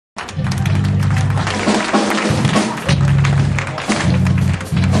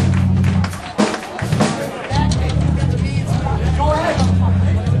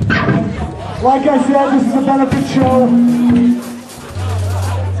Like I said, this is a benefit show.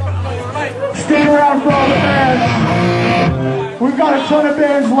 Stay around for all the bands. We've got a ton of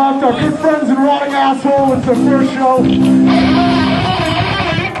bands left. Our good friends in Rotting Asshole, it's their first show.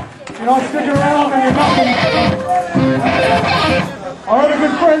 You're not sticking around and you're nothing. Our other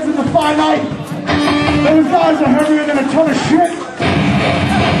good friends in the Finite. Those guys are heavier than a ton of shit.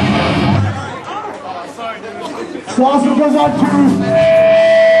 This also goes out to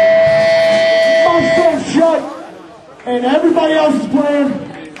Shut, and everybody else is playing.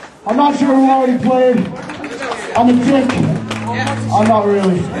 I'm not sure who already played. I'm a dick. I'm not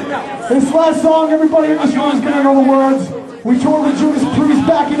really. This last song, everybody in this room is gonna know the words. We toured with Judas Priest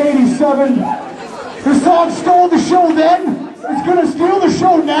back in '87. This song stole the show then. It's gonna steal the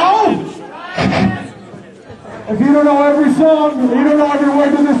show now. If you don't know every song, you don't know every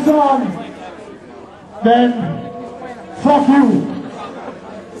word to this song, then fuck you.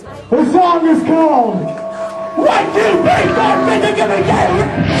 The song is called 1, 2, 3, 4, 5, 6, 7,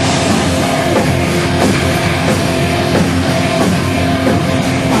 8.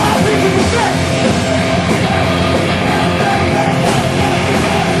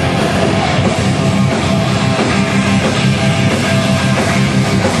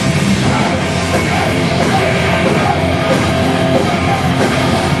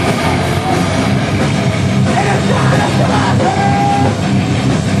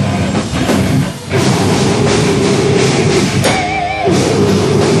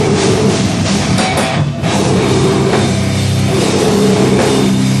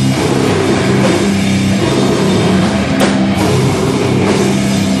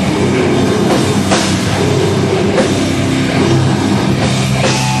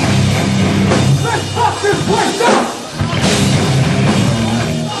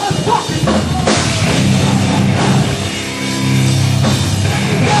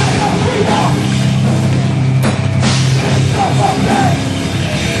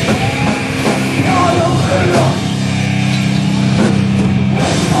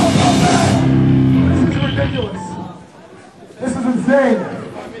 This is insane.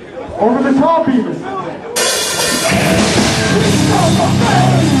 Over the top even.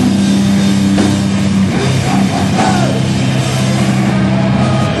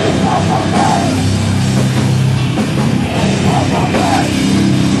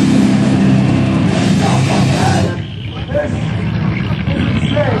 This is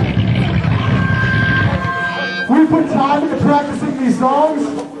insane. We put time into practicing these songs.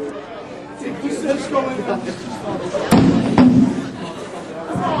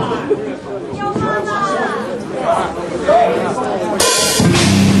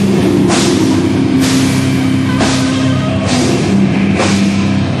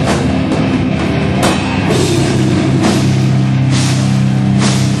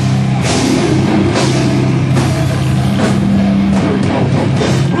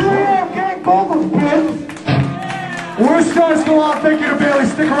 We're Stars Go On. Thank you to Bailey.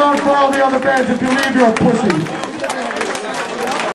 Stick around for all the other bands. If you leave, you're a pussy.